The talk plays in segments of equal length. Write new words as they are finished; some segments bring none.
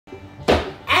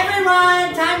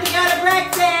everyone, time to go to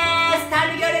breakfast.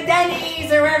 Time to go to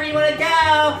Denny's or wherever you want to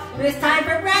go. But it's time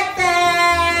for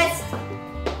breakfast.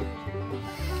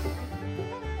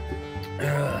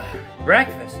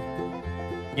 Breakfast?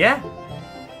 Yeah.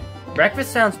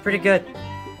 Breakfast sounds pretty good.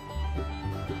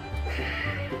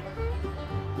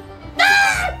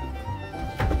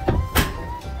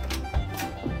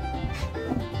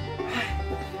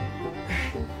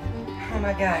 Oh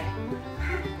my God.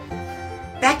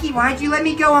 Becky, why'd you let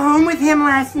me go home with him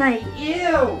last night?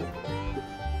 Ew!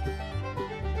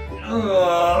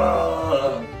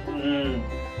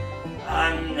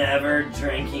 I'm never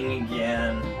drinking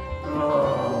again.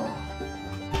 Oh,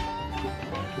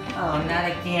 not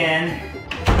again.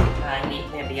 I need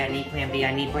plan B, I need plan B,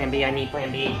 I need plan B, I need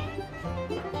plan B.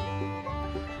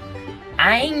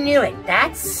 I knew it,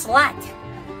 that slut.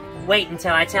 Wait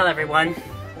until I tell everyone.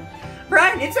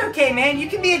 Brian, it's okay, man. You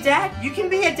can be a dad. You can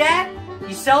be a dad.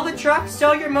 You sell the truck,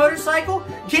 sell your motorcycle,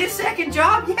 get a second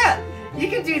job. Yeah, you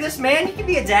can do this, man. You can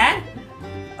be a dad.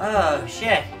 Oh,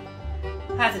 shit.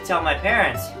 I have to tell my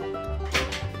parents.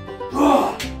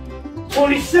 Oh,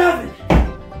 27!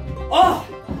 Oh,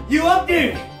 you up,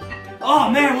 dude? Oh,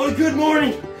 man, what a good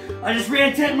morning. I just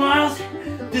ran 10 miles,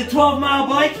 did a 12-mile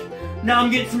bike. Now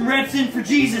I'm getting some reps in for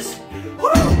Jesus.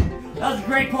 Woo! That was a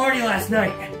great party last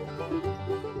night.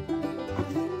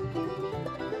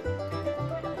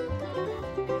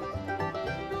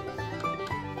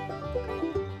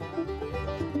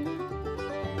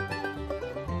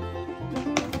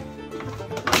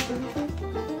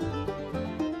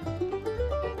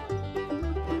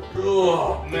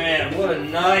 Oh, man, what a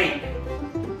night.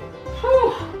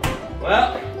 Whew.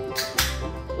 Well,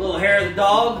 little hair of the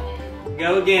dog,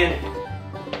 go again.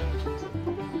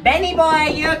 Benny boy, are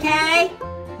you okay?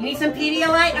 You need some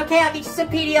Pedialyte? Okay, I'll get you some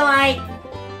Pedialyte.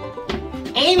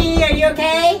 Amy, are you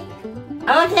okay?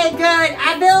 Okay, good.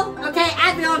 Advil? Okay,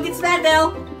 Advil, get some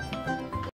Advil.